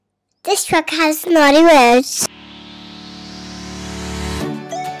This truck has naughty words.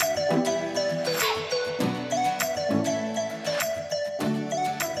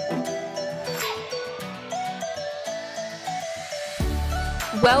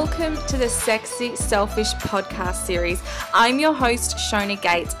 Welcome to the Sexy Selfish podcast series. I'm your host, Shona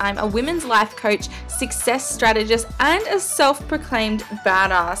Gates. I'm a women's life coach, success strategist, and a self-proclaimed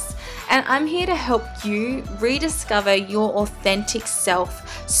badass. And I'm here to help you rediscover your authentic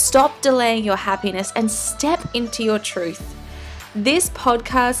self, stop delaying your happiness, and step into your truth. This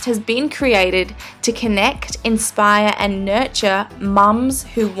podcast has been created to connect, inspire, and nurture mums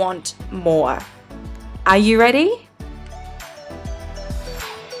who want more. Are you ready?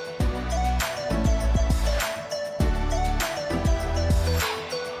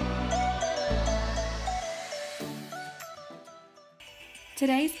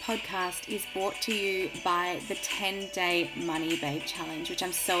 Today's podcast is brought to you by the 10-day Money Babe Challenge, which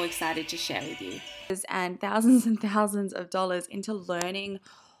I'm so excited to share with you. And thousands of dollars into learning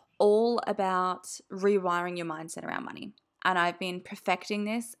all about rewiring your mindset around money. And I've been perfecting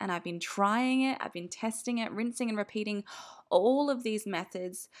this, and I've been trying it, I've been testing it, rinsing and repeating all of these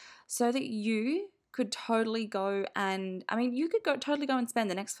methods so that you could totally go and, totally go and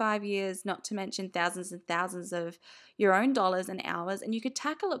spend the next 5 years, not to mention thousands and thousands of your own dollars and hours, and you could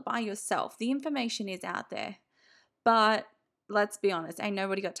tackle it by yourself. The information is out there, but let's be honest, ain't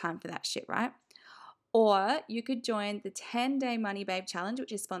nobody got time for that shit, right? Or you could join the 10-day Money Babe Challenge,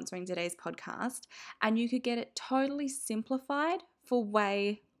 which is sponsoring today's podcast, and you could get it totally simplified for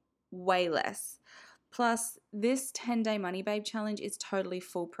way less. Plus, this 10-day Money Babe Challenge is totally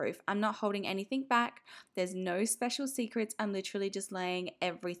foolproof. I'm not holding anything back. There's no special secrets. I'm literally just laying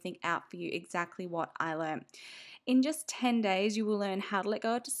everything out for you, exactly what I learned. In just 10 days, you will learn how to let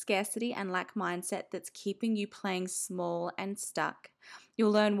go of scarcity and lack mindset that's keeping you playing small and stuck.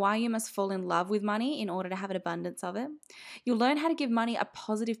 You'll learn why you must fall in love with money in order to have an abundance of it. You'll learn how to give money a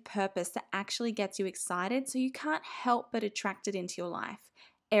positive purpose that actually gets you excited so you can't help but attract it into your life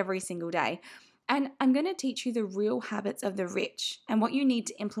every single day. And I'm going to teach you the real habits of the rich and what you need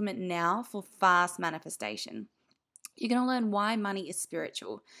to implement now for fast manifestation. You're going to learn why money is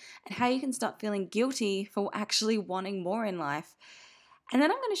spiritual and how you can stop feeling guilty for actually wanting more in life. And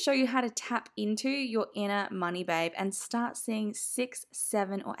then I'm going to show you how to tap into your inner money babe and start seeing 6,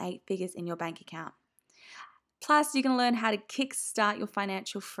 7, or 8 figures in your bank account. Plus, you're going to learn how to kickstart your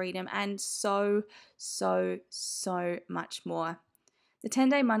financial freedom and so much more. The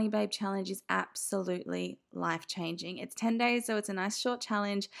 10-day Money Babe Challenge is absolutely life-changing. It's 10 days, so it's a nice short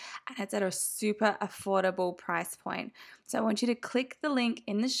challenge, and it's at a super affordable price point. So I want you to click the link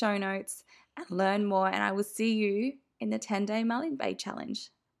in the show notes and learn more, and I will see you in the 10-day Money Babe Challenge.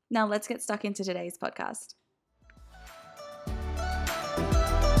 Now let's get stuck into today's podcast.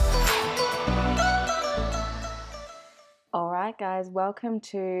 All right, guys, welcome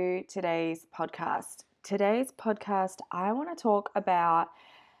to today's podcast. Today's podcast, I want to talk about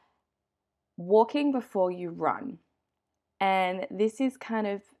walking before you run. And this is kind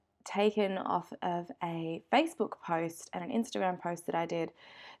of taken off of a Facebook post and an Instagram post that I did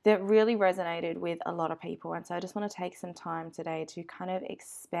that really resonated with a lot of people. And so I just want to take some time today to kind of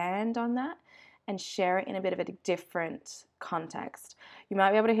expand on that and share it in a bit of a different context. You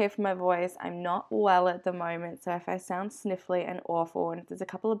might be able to hear from my voice, I'm not well at the moment, so if I sound sniffly and awful, and if there's a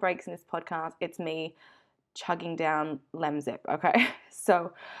couple of breaks in this podcast, it's me chugging down Lemsip, okay?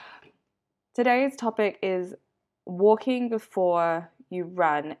 So today's topic is walking before you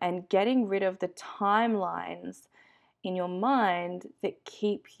run and getting rid of the timelines in your mind that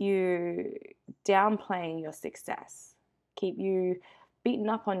keep you downplaying your success, keep you beaten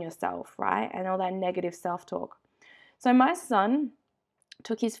up on yourself, right? And all that negative self-talk. So my son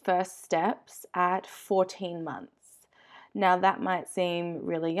took his first steps at 14 months. Now that might seem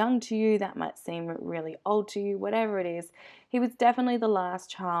really young to you, that might seem really old to you, whatever it is. He was definitely the last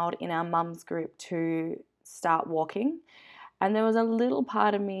child in our mums group to start walking. And there was a little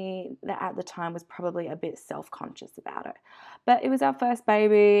part of me that at the time was probably a bit self-conscious about it. But it was our first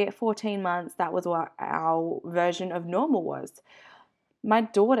baby, 14 months, that was what our version of normal was. My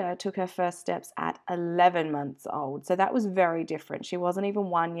daughter took her first steps at 11 months old, so that was very different. She wasn't even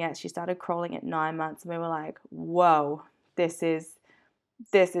 1 yet. She started crawling at 9 months, and we were like, whoa, this is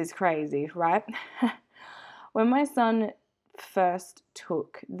crazy, right? When my son first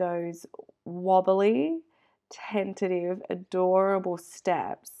took those wobbly, tentative, adorable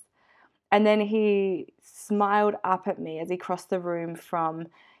steps, and then he smiled up at me as he crossed the room from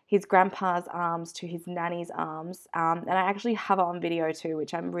his grandpa's arms to his nanny's arms. And I actually have it on video too,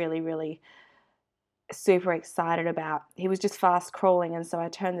 which I'm really super excited about. He was just fast crawling, and so I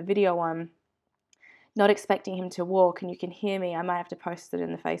turned the video on, not expecting him to walk, and you can hear me, I might have to post it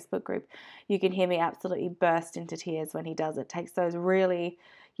in the Facebook group, you can hear me absolutely burst into tears when he does it. Takes those really,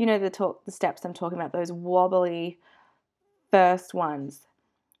 the steps I'm talking about, those wobbly first ones.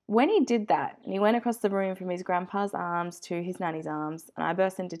 When he did that, and he went across the room from his grandpa's arms to his nanny's arms, and I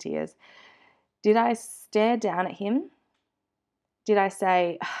burst into tears, did I stare down at him? Did I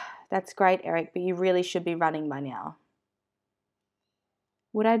say, that's great, Eric, but you really should be running by now?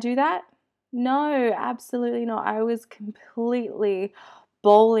 Would I do that? No, absolutely not. I was completely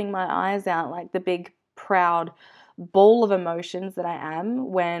bawling my eyes out like the big, proud ball of emotions that I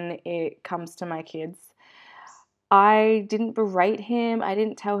am when it comes to my kids. I didn't berate him. I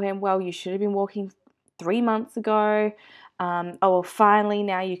didn't tell him, well, you should have been walking 3 months ago. Oh, well, finally,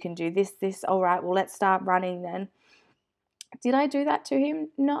 now you can do this. All right, well, let's start running then. Did I do that to him?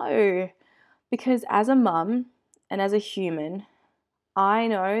 No, because as a mum and as a human, I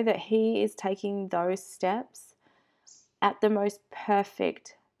know that he is taking those steps at the most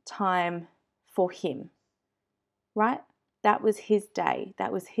perfect time for him, right? That was his day.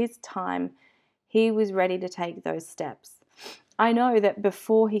 That was his time. He was ready to take those steps. I know that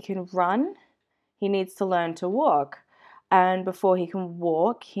before he can run, he needs to learn to walk. And before he can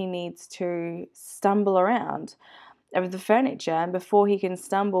walk, he needs to stumble around over the furniture. And before he can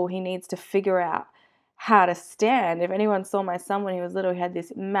stumble, he needs to figure out how to stand. If anyone saw my son when he was little, he had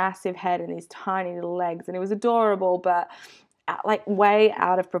this massive head and these tiny little legs, and it was adorable, but like way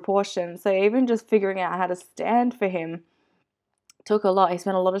out of proportion. So even just figuring out how to stand for him took a lot. He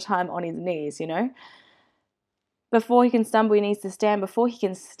spent a lot of time on his knees, Before he can stumble, he needs to stand. Before he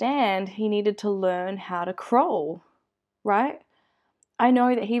can stand, he needed to learn how to crawl, right? I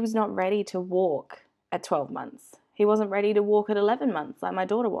know that he was not ready to walk at 12 months. He wasn't ready to walk at 11 months like my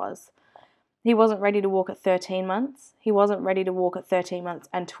daughter was. He wasn't ready to walk at 13 months. He wasn't ready to walk at 13 months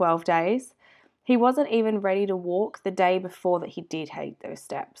and 12 days. He wasn't even ready to walk the day before that he did take those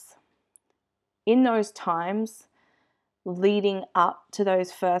steps. In those times leading up to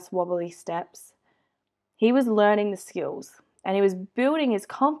those first wobbly steps, he was learning the skills and he was building his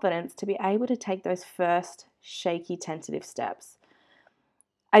confidence to be able to take those first shaky, tentative steps.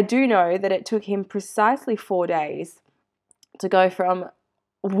 I do know that it took him precisely 4 days to go from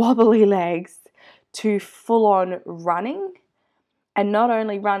wobbly legs to full-on running, and not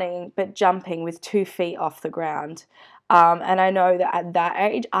only running but jumping with 2 feet off the ground. And I know that at that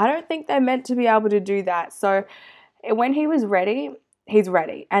age, I don't think they're meant to be able to do that. So when he was ready, he's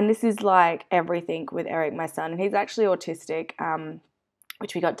ready. And this is like everything with Eric, my son. And he's actually autistic,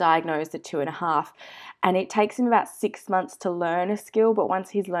 which we got diagnosed at 2.5. And it takes him about 6 months to learn a skill, but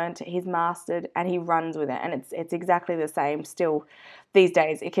once he's learned it, he's mastered and he runs with it. And it's exactly the same still these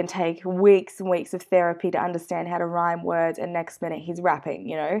days. It can take weeks and weeks of therapy to understand how to rhyme words, and next minute he's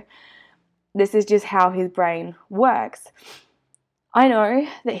rapping, This is just how his brain works. I know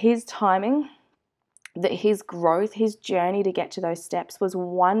that his timing, that his growth, his journey to get to those steps was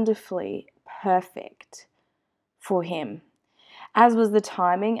wonderfully perfect for him, as was the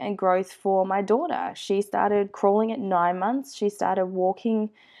timing and growth for my daughter. She started crawling at 9 months. She started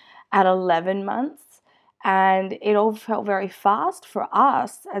walking at 11 months. And it all felt very fast for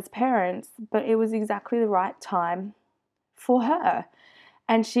us as parents, but it was exactly the right time for her.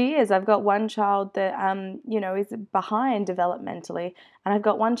 And she is. I've got one child that, is behind developmentally, and I've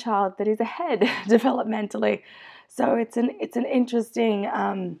got one child that is ahead developmentally. So it's an interesting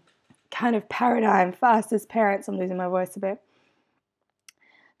kind of paradigm for us as parents. I'm losing my voice a bit.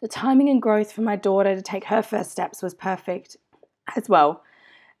 The timing and growth for my daughter to take her first steps was perfect as well.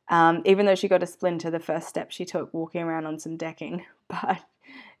 Even though she got a splinter the first step she took walking around on some decking, but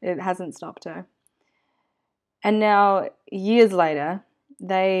it hasn't stopped her. And now, years later,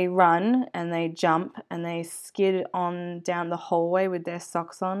 they run and they jump and they skid on down the hallway with their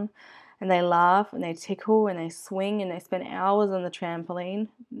socks on, and they laugh and they tickle and they swing and they spend hours on the trampoline.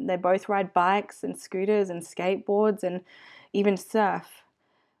 They both ride bikes and scooters and skateboards and even surf.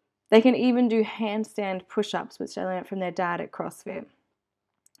 They can even do handstand push-ups, which they learned from their dad at CrossFit.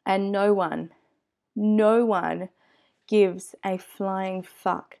 And no one gives a flying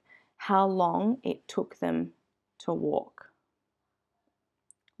fuck how long it took them to walk.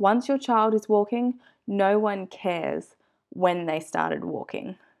 Once your child is walking, no one cares when they started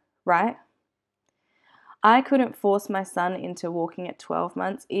walking, right? I couldn't force my son into walking at 12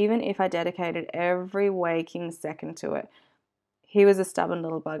 months, even if I dedicated every waking second to it. He was a stubborn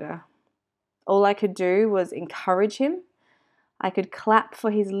little bugger. All I could do was encourage him. I could clap for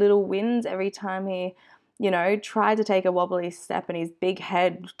his little wins every time he, tried to take a wobbly step and his big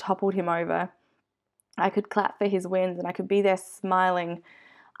head toppled him over. I could clap for his wins and I could be there smiling,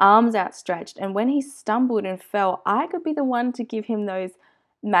 arms outstretched. And when he stumbled and fell, I could be the one to give him those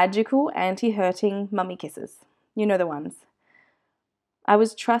magical anti-hurting mummy kisses. You know the ones. I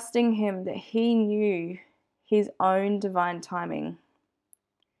was trusting him that he knew his own divine timing.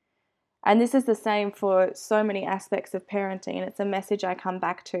 And this is the same for so many aspects of parenting, and it's a message I come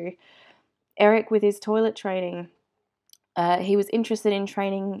back to. Eric, with his toilet training, he was interested in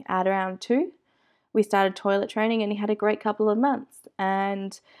training at around 2. We started toilet training and he had a great couple of months.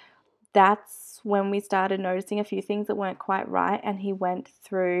 And that's when we started noticing a few things that weren't quite right, and he went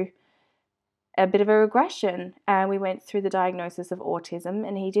through a bit of a regression, and we went through the diagnosis of autism,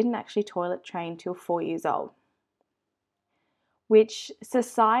 and he didn't actually toilet train till 4 years old, which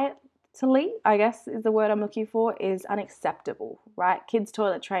societally, I guess is the word I'm looking for, is unacceptable, right? Kids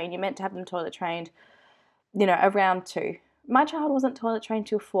toilet train, you're meant to have them toilet trained, around 2. My child wasn't toilet trained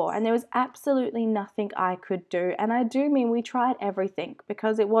till 4, and there was absolutely nothing I could do. And I do mean we tried everything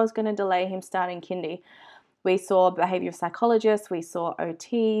because it was going to delay him starting kindy. We saw behavioral psychologists, we saw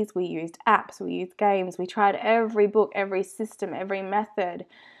OTs, we used apps, we used games, we tried every book, every system, every method,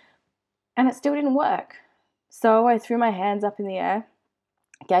 and it still didn't work. So I threw my hands up in the air,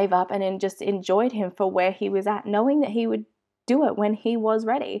 gave up, and then just enjoyed him for where he was at, knowing that he would do it when he was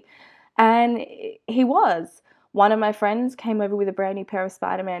ready. And he was. One of my friends came over with a brand new pair of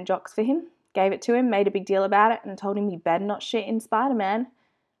Spider-Man jocks for him, gave it to him, made a big deal about it, and told him he better not shit in Spider-Man.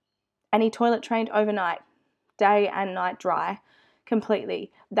 And he toilet trained overnight, day and night dry,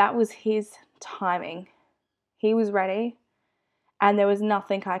 completely. That was his timing. He was ready, and there was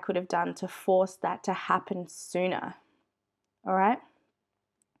nothing I could have done to force that to happen sooner. All right?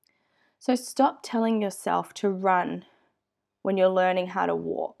 So stop telling yourself to run when you're learning how to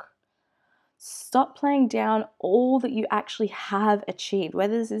walk. Stop playing down all that you actually have achieved,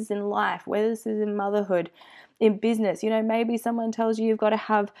 whether this is in life, whether this is in motherhood, in business. Maybe someone tells you you've got to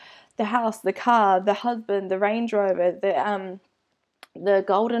have the house, the car, the husband, the Range Rover, the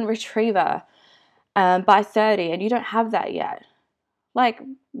golden retriever by 30, and you don't have that yet. Like,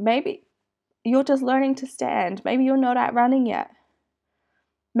 maybe you're just learning to stand. Maybe you're not at running yet.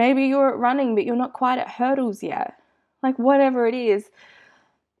 Maybe you're at running, but you're not quite at hurdles yet. Like, whatever it is,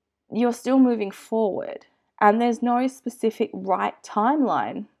 you're still moving forward. And there's no specific right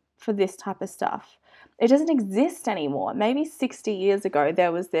timeline for this type of stuff. It doesn't exist anymore. Maybe 60 years ago,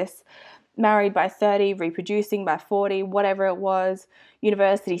 there was this married by 30, reproducing by 40, whatever it was,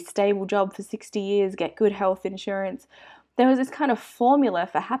 university, stable job for 60 years, get good health insurance. There was this kind of formula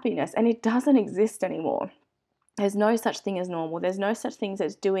for happiness, and it doesn't exist anymore. There's no such thing as normal. There's no such thing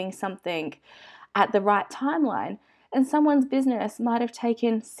as doing something at the right timeline. And someone's business might have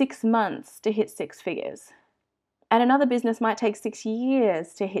taken 6 months to hit 6 figures. And another business might take 6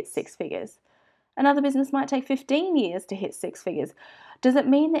 years to hit 6 figures. Another business might take 15 years to hit 6 figures. Does it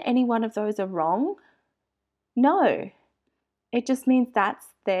mean that any one of those are wrong? No. It just means that's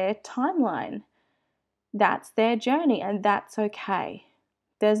their timeline. That's their journey, and that's okay.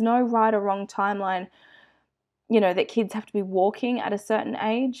 There's no right or wrong timeline, that kids have to be walking at a certain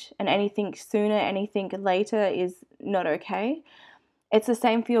age, and anything sooner, anything later is not okay. It's the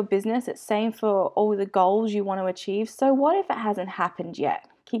same for your business. It's the same for all the goals you want to achieve. So what if it hasn't happened yet?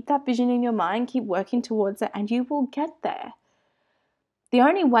 Keep that vision in your mind, keep working towards it, and you will get there. The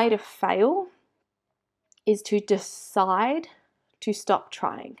only way to fail is to decide to stop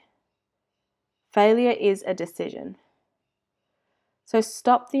trying. Failure is a decision. So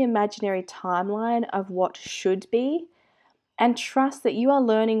stop the imaginary timeline of what should be and trust that you are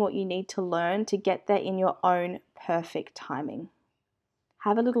learning what you need to learn to get there in your own perfect timing.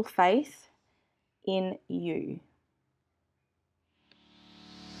 Have a little faith in you.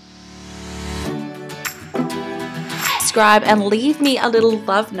 Subscribe and leave me a little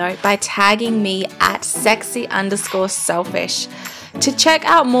love note by tagging me at sexy_selfish. To check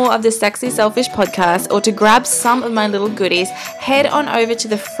out more of the Sexy Selfish podcast or to grab some of my little goodies, head on over to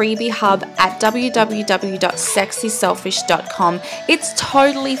the freebie hub at www.sexyselfish.com. It's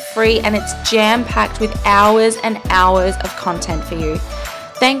totally free and it's jam-packed with hours and hours of content for you.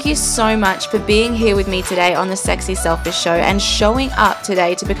 Thank you so much for being here with me today on the Sexy Selfish Show and showing up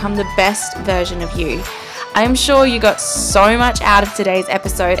today to become the best version of you. I'm sure you got so much out of today's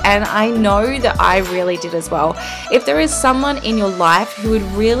episode, and I know that I really did as well. If there is someone in your life who would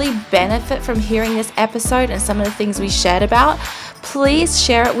really benefit from hearing this episode and some of the things we shared about, please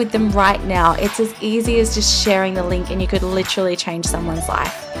share it with them right now. It's as easy as just sharing the link, and you could literally change someone's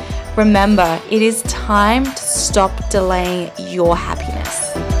life. Remember, it is time to stop delaying your happiness.